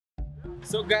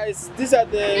So guys, these are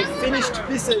the finished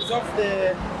pieces of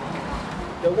the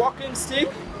walking stick.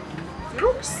 It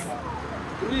looks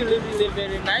really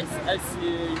very nice, as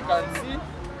you can see.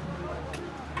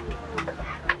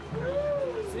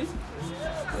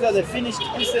 These are the finished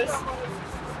pieces.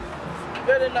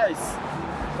 Very nice.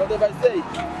 Whatever I say,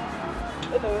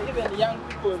 you know, even young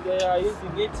people, they are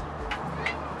using it.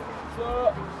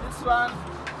 So this one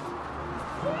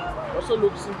also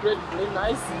looks incredibly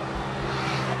nice.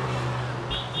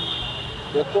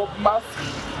 The cob mask.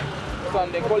 This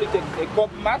one they call it a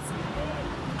cob mask.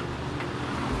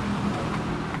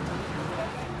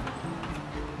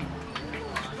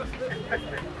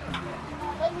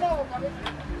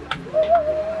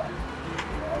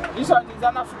 This one is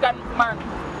an African man.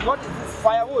 What is this?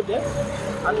 Firewood, eh?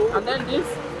 And then this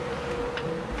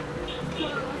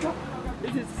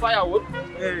is firewood.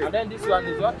 Hey. And then this one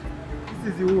is what?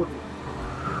 This is the wood.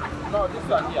 No, this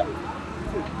one here.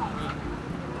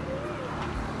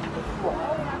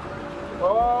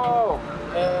 Oh,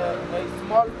 a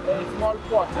small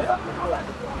pot. Eh?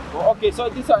 Oh, okay, so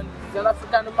this one is an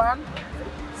African man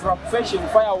from fetching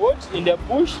firewood in the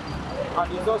bush,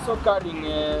 and he's also carrying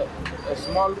a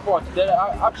small pot.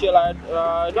 Actually,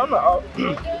 I don't know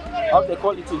how they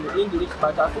call it in English,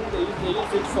 but I think they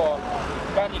use it for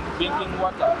carrying drinking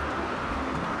water,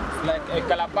 like a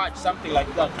calabash, something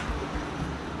like that.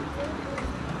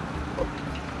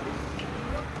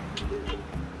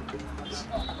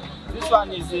 This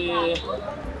one is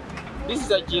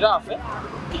a giraffe. Eh?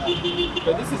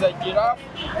 So this is a giraffe,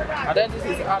 and then this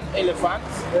is an elephant.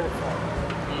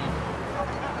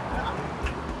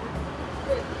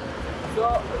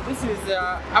 So this is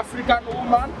an African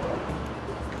woman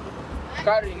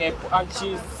carrying and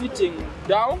she's sitting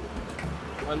down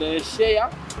on a chair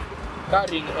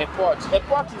carrying a pot. A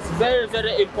pot is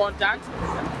very important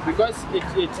because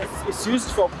it's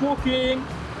used for cooking,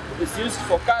 it's used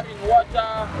for carrying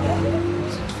water.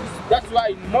 That's why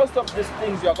in most of these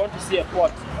things you are going to see a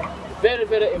pot.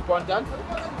 Very important.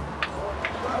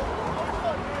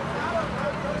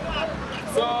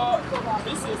 So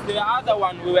this is the other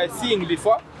one we were seeing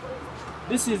before.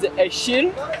 This is a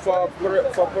shield for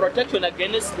protection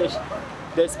against the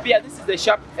spear. This is the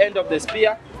sharp end of the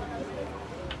spear.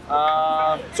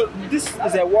 So this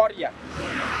is a warrior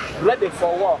ready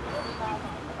for war.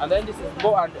 And then this is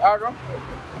bow and arrow.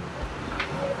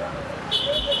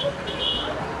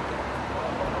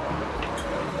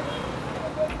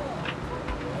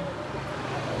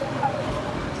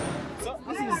 So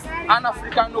this is an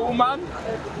African woman,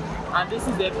 and this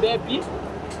is a baby.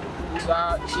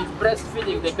 She's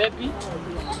breastfeeding the baby.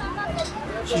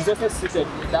 She's also seated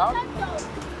down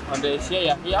on the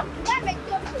chair here.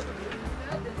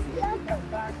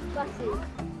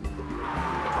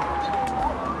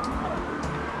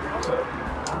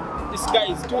 This guy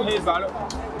is too heavy.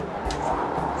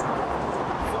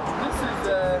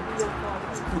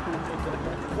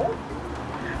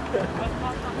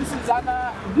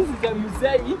 This is a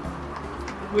museum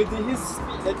with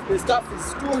the stuff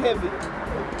is too heavy.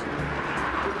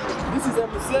 This is a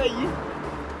museum.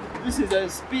 This is a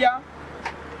spear.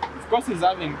 Of course, he's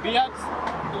having beards.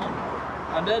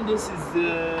 And then this is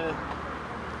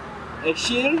a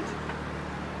shield.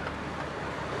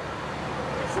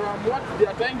 From what they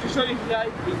are trying to show you here,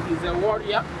 it is a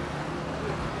warrior.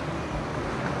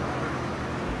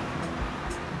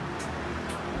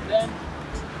 Then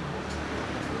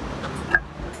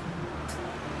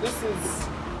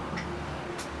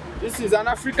this is an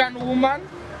African woman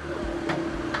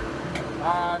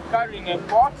carrying a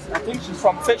pot. I think she's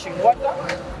from fetching water.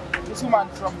 This woman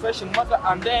is from fetching water,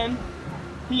 and then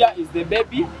here is the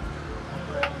baby.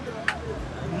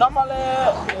 Normally,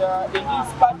 in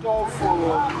this part of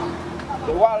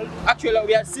the world, actually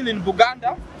we are still in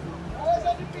Buganda,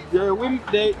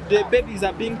 the babies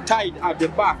are being tied at the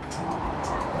back.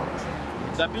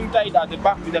 They're being tied at the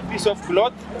back with a piece of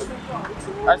cloth,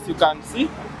 as you can see.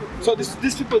 So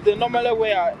these people, they normally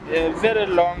wear very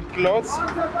long clothes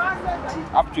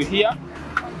up to here.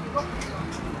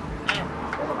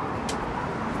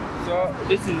 So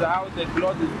this is how the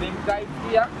cloth is being tied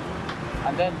here,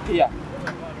 and then here.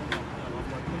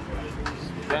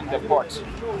 Then the pot.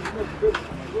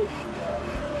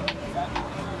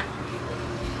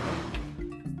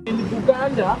 In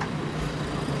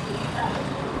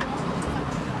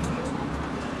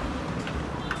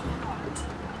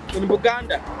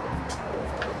Buganda,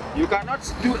 you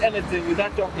cannot do anything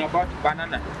without talking about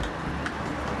banana.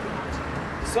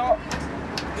 So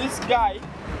this guy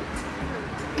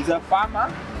is a farmer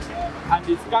and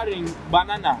he's carrying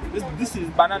banana. This is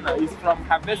banana. He's from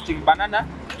harvesting banana.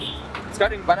 He's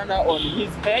carrying banana on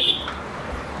his head,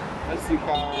 As you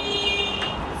can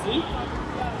see,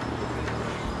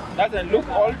 doesn't look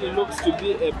old, it looks to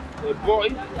be a boy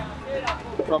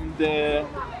from the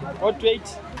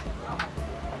portrait.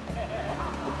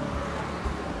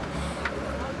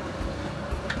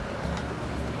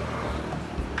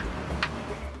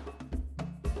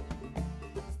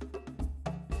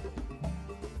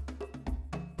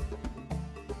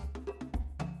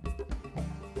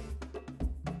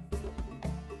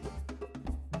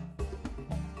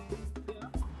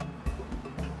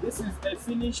 This is a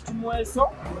finished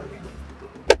mueso.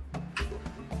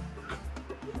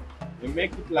 You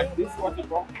make it like this, what you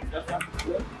want, just have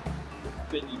to open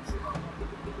it.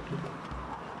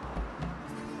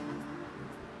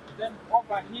 Then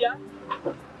over here,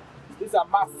 these are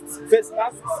masks, face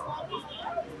masks.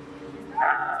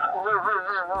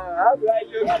 How do I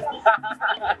use it?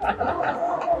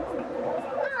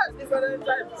 Different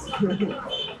types.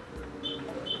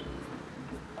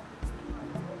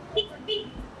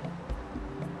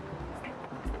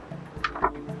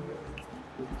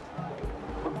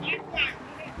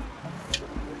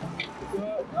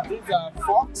 These are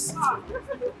forks,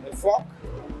 a fork,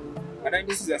 and then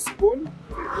this is a spoon,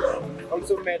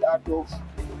 also made out of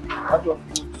wood.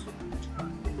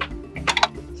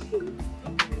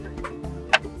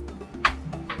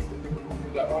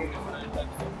 These are all different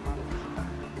types of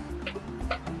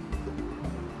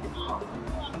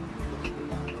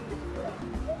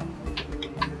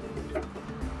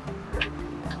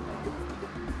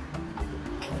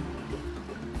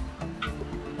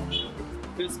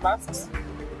face masks.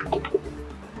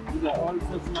 These are all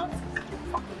face masks.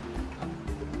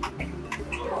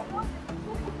 These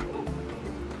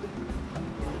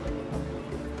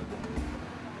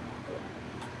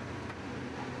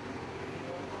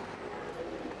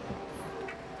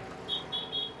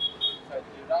are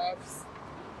giraffes.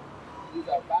 These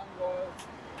are bangles.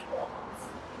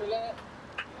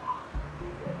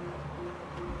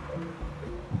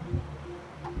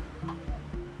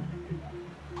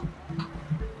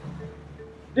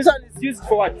 This one is used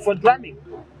for what? For drumming.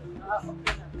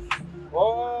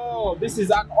 Oh, this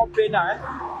is an opener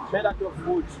made out of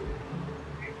wood.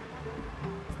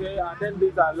 Okay, and then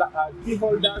these are key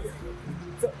holders.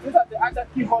 So these are the other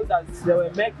key holders they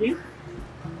were making.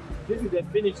 This is the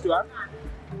finished one.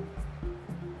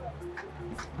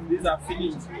 These are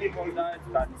finished key holders,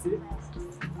 you can see.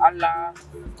 Allah,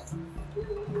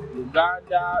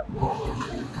 Uganda,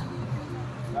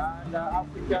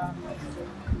 Africa.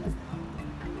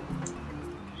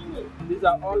 These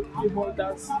are all key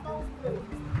holders.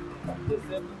 The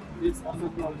same, this also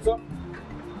key holder. So,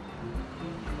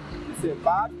 this is a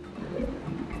bag.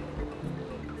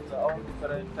 These are all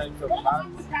different types of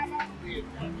bags.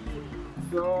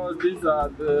 So, these are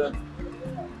the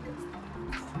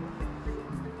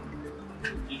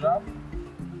giraffe.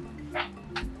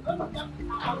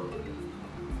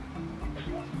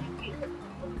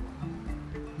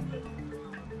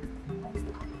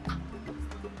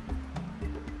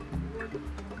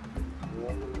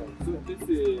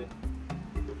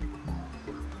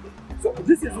 So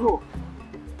this is who?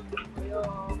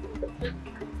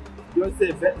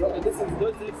 Joseph. Okay, this is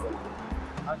Joseph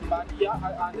and Maria,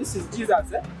 and this is Jesus.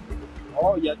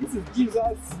 Oh yeah, this is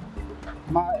Jesus,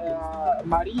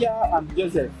 Maria and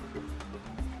Joseph.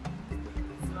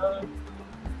 So,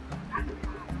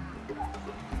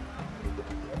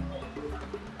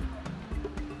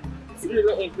 it's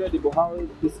really incredible how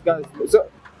this guy is.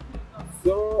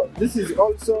 So this is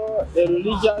also a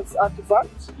religious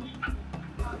artifact,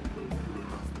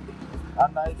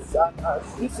 and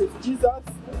this is Jesus,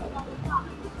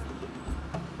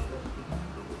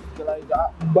 like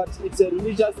that, but it's a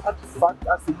religious artifact,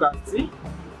 as you can see.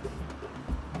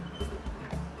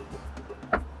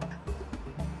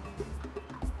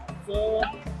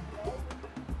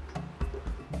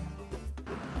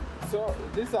 So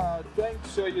these are trying to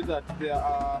show you that there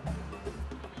are.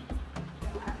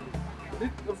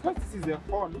 Of course, this is a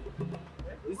horn.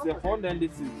 This is a horn, and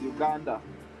this is Uganda.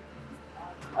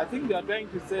 I think they are trying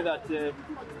to say that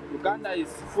Uganda is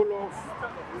full of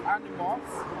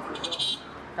animals.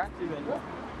 Can't even.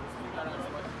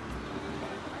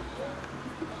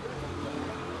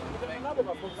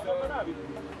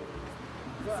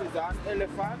 This is an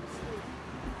elephant.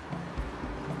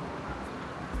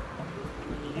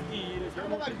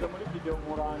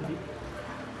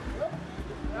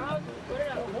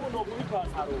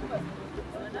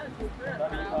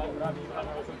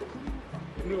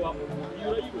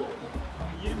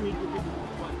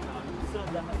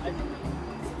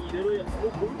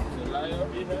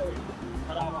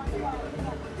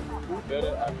 Very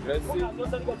aggressive.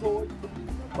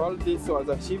 All this was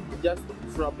achieved just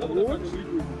from wood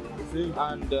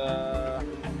and a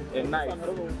knife.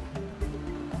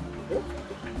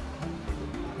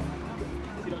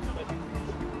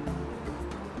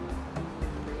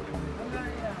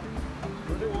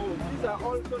 These are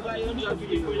also lions.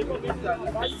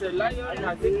 That's a lion.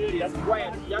 I think it is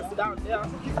quiet just down there.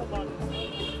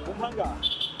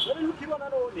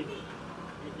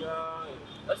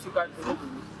 As you can see,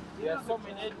 there are so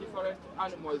many different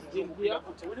animals in here.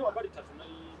 This is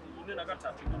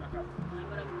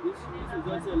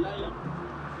also a lion.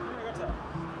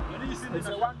 It's a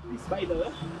one piece, by the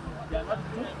way. They are not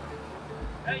two.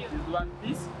 This is one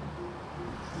piece.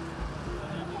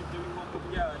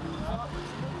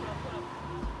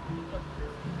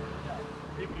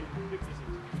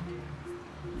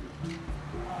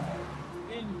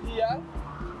 In here,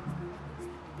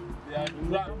 there are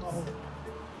drums.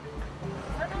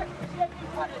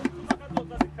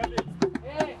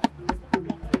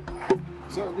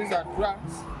 So these are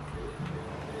drums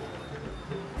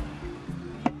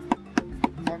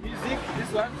for music.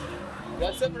 This one, there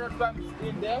are several drums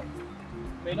in there.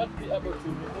 May not be able to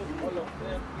remove all of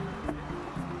them.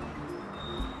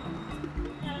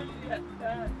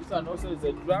 This one also is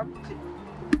a drum.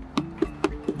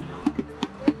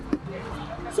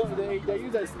 So they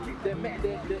use a stick. They make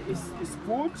is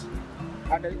wood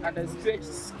and a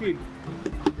stretched skin.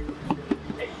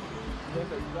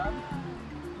 There's a drum.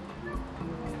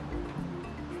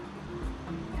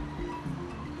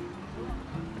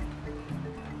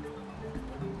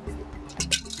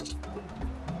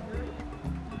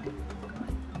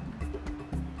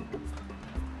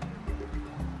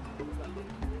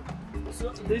 So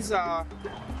these are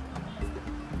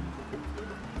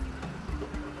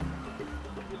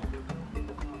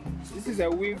this is a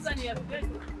weave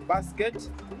basket,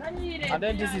 and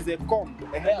then this is a comb,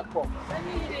 a hair comb.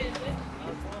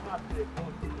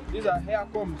 These are hair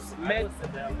combs made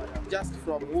just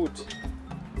from wood.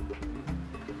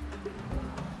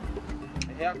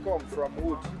 A hair comb from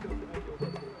wood.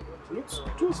 Looks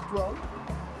too strong.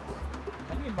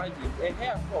 Can you imagine a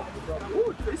hair comb from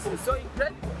wood? This is so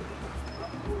incredible.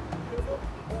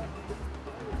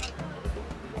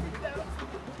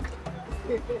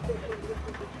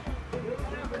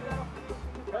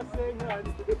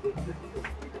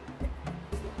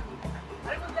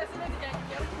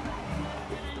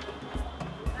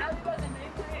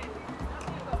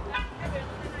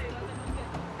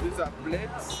 These are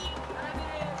plates,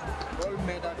 all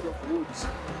made out of wood.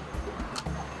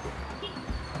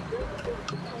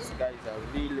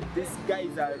 These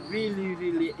guys are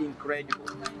really incredible.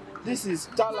 This is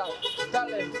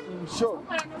talent in show.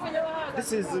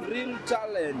 This is real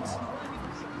talent.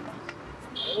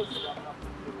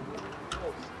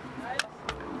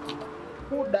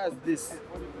 Who does this?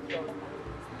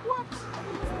 What?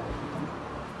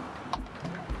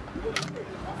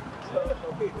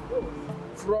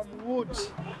 From wood,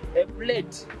 a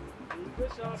plate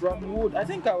from wood. I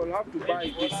think I will have to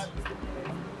buy this.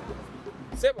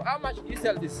 Sebo, how much do you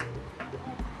sell this?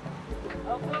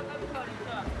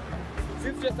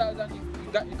 50,000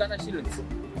 Uganda shillings.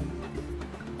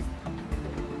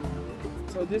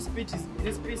 So this piece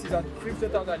is at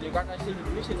 50,000 Uganda shillings,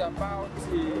 which is about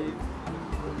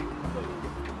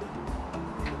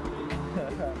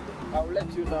I'll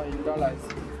let you know in dollars.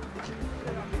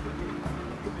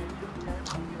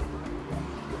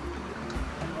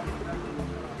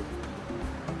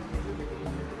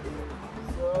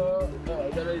 So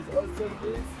there is also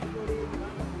this.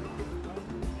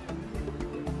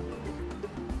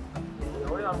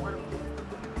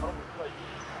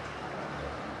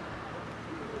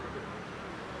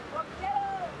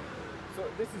 So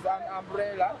this is an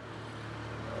umbrella.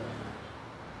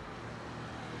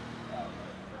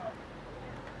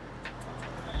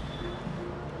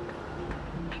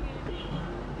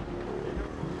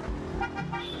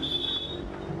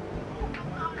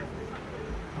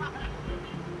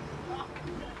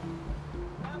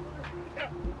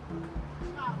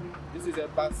 This is a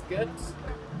basket.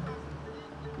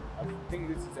 I think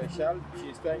this is a child. She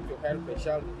is trying to help a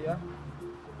child here.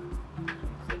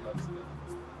 It's a basket.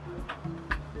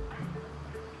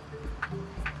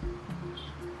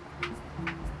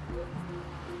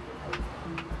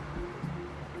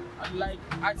 And like,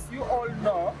 as you all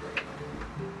know,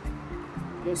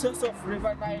 the source of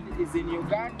River Nile is in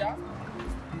Uganda,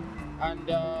 and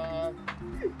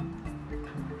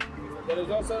there is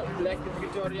also Lake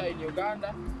Victoria in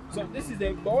Uganda. So this is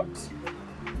a boat,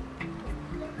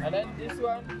 and then this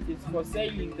one is for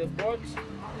sailing the boat.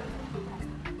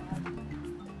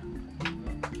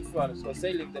 This one is for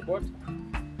sailing the boat.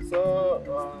 So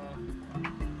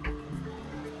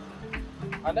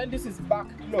And then this is back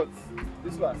clothes.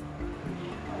 This one.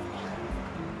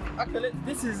 Actually,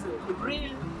 this is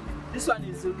real. This one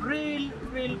is real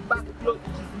back clothes.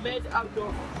 It is made out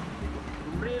of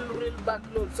real back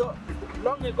clothes. So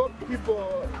long ago,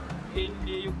 people in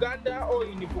Uganda or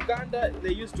in Buganda,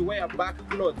 they used to wear back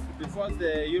clothes before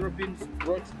the Europeans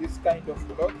brought this kind of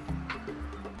clothes.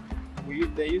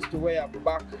 They used to wear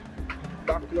back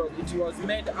clothes. It was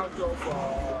made out of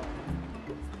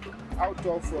a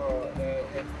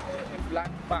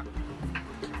black back.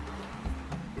 So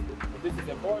this is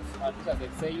the boat, and these are the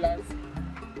sailors.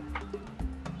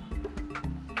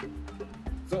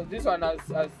 So this one has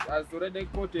already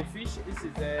caught a fish. This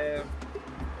is the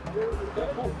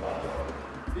hook.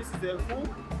 This is the hook,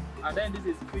 and then this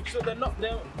is fish. So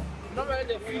normally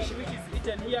the fish which is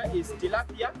eaten here is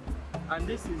tilapia, and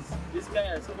this guy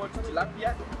has caught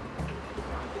tilapia.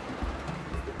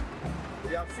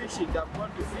 They are fishing. They have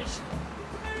gone to fish.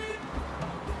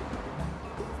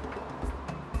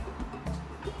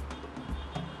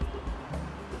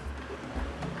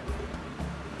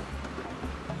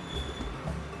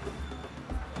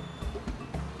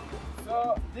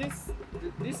 So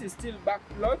this is still back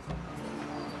cloth.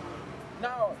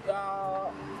 Now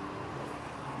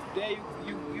the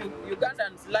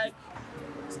Ugandans like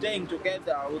staying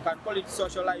together. We can call it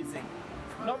socializing.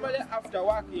 Normally after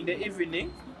work in the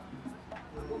evening,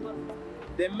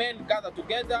 the men gather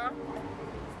together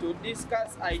to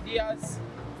discuss ideas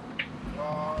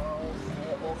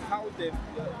of how the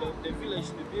village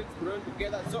should be grown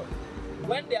together. So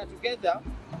when they are together,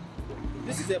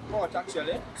 this is a pot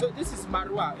actually. So this is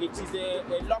marwa. It is a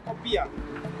local beer.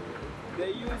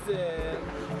 They use a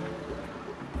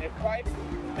pipe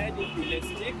made in a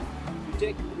stick to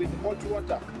take with hot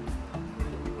water.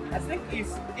 I think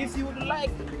if you would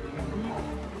like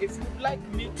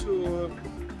me to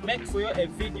make for you a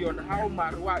video on how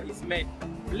marwa is made,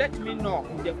 let me know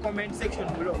in the comment section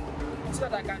below, so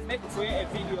that I can make for you a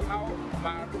video how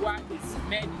marwa is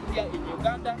made here in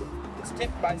Uganda,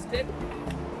 step by step.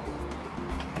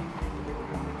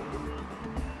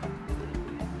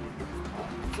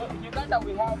 So in Uganda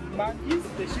we have monkeys,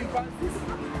 the chimpanzees,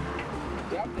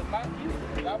 we have the monkeys,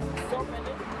 we have so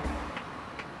many.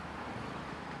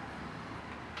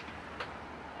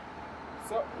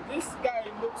 So this guy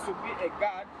looks to be a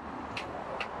guard.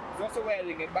 He's also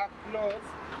wearing a back clothes.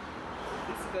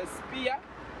 This is a spear.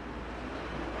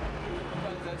 This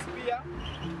one is a spear.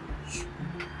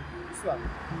 This one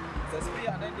is a spear,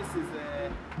 and then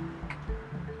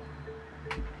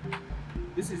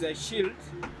this is a shield.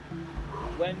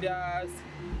 When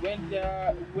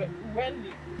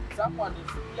someone is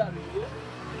spearing you,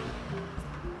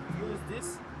 use this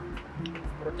to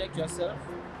protect yourself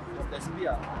from the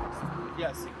spear.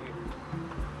 Yes, secure.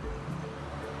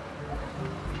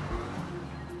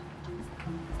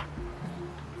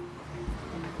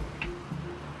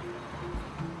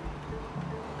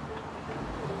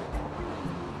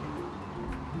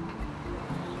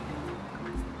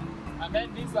 And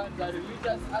then these ones are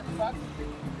religious artifacts.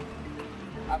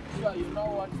 I'm sure you know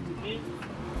what it means.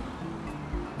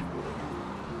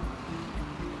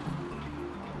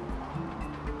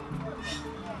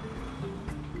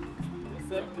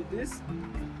 Same to this.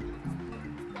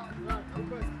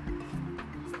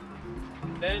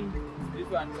 Then this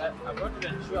one, I'm not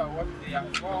even sure what they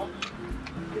are for.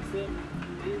 The same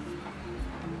this.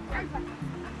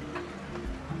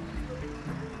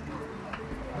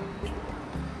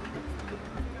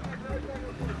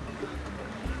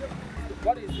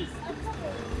 What is this?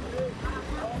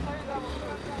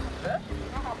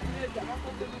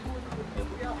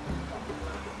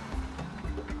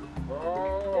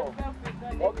 Oh,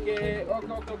 okay,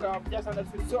 I've just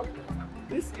understood. So,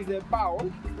 this is a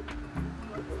bowl.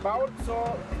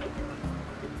 So,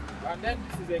 and then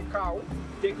this is a cow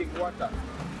taking water.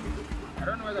 I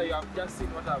don't know whether you have just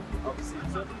seen what I've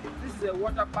seen. So, this is a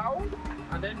water bowl,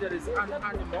 and then there is an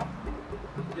animal.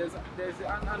 There's an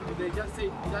animal. They just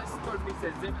told me it's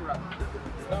a zebra.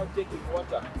 It's now taking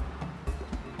water.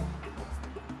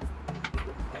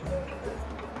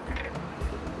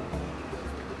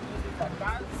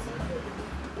 Cars.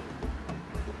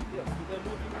 Yes, they're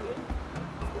moving in.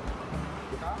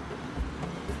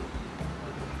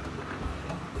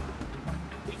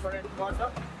 Different water.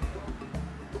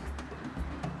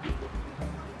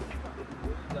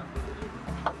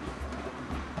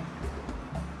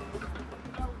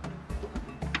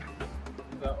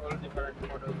 These are all different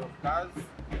models of cars.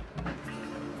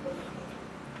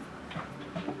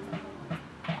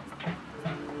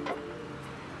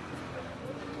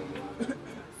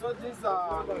 So these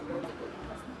are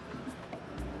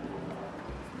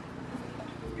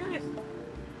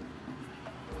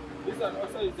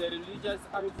is a religious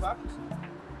artifact.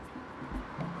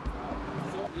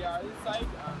 So they are inside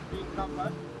and being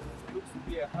covered. Looks to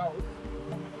be a house.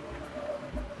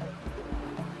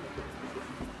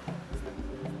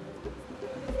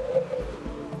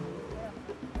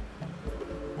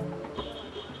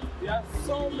 There are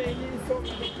so many things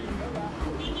here.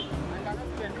 I cannot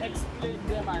even explain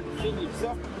them and finish.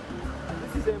 So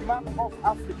this is a map of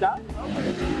Africa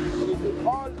with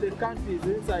all the countries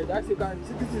inside. As you can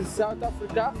see, this is South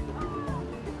Africa.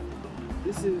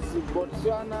 This is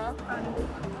Botswana.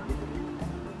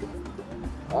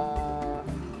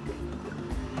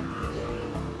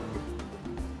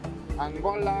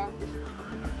 Angola,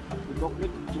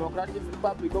 Democratic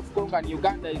Republic of Congo, and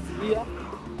Uganda is here.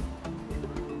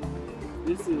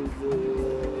 This is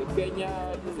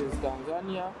Kenya, this is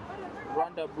Tanzania,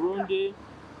 Rwanda, Burundi,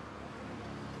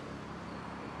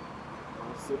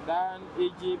 Sudan,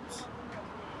 Egypt,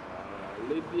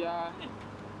 Libya,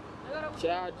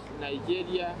 Chad,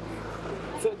 Nigeria.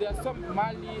 So there are some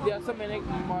Mali, there are so many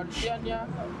Mauritania,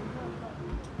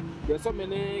 there are so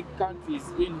many countries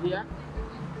in here,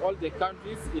 all the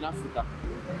countries in Africa.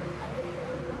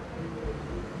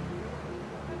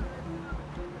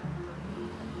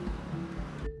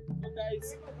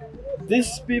 Guys,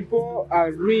 these people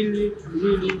are really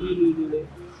incredible.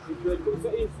 So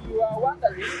if you are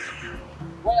wondering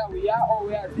where we are or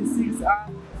where these things are,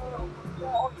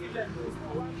 or even if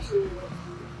you want to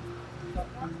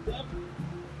support them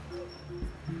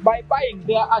by buying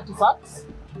their artifacts,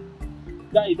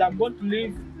 guys, I'm going to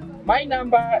leave my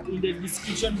number in the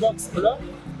description box below,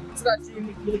 so that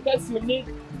in case you need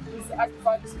these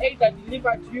artifacts either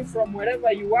delivered to you from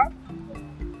wherever you are,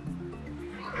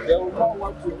 they will know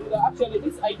what to do. Actually,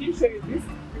 this I did show you this.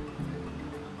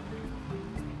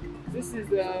 This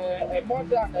is a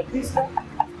mortar and a pestle.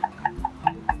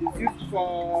 It's used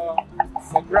for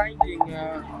grinding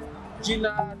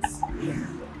peanuts,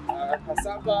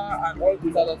 cassava, and all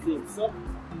these other things. So,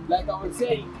 like I was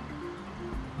saying,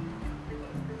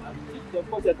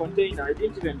 of course a container. I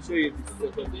didn't even show you this is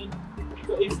a container.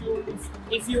 So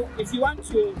if you want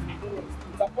to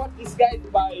support these guys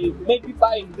by maybe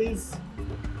buying these,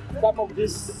 some of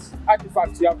these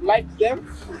artifacts, you have liked them,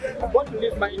 I'm going to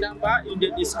leave my number in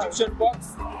the description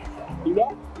box. You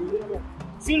know,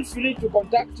 feel free to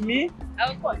contact me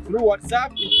through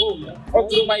WhatsApp or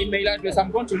through my email address.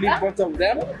 I'm going to leave both of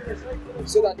them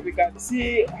so that we can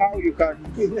see how you can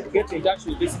get in touch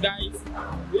with these guys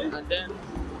and then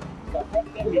support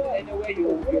them in any way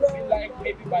you feel like,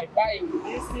 maybe by buying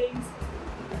these things.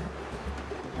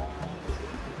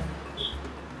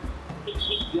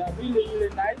 They are really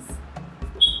nice,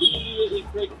 really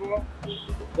incredible.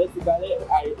 Basically,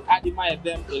 I admire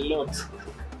them a lot.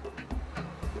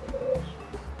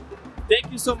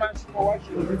 Thank you so much for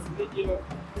watching this video.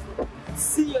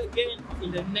 See you again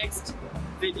in the next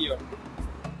video.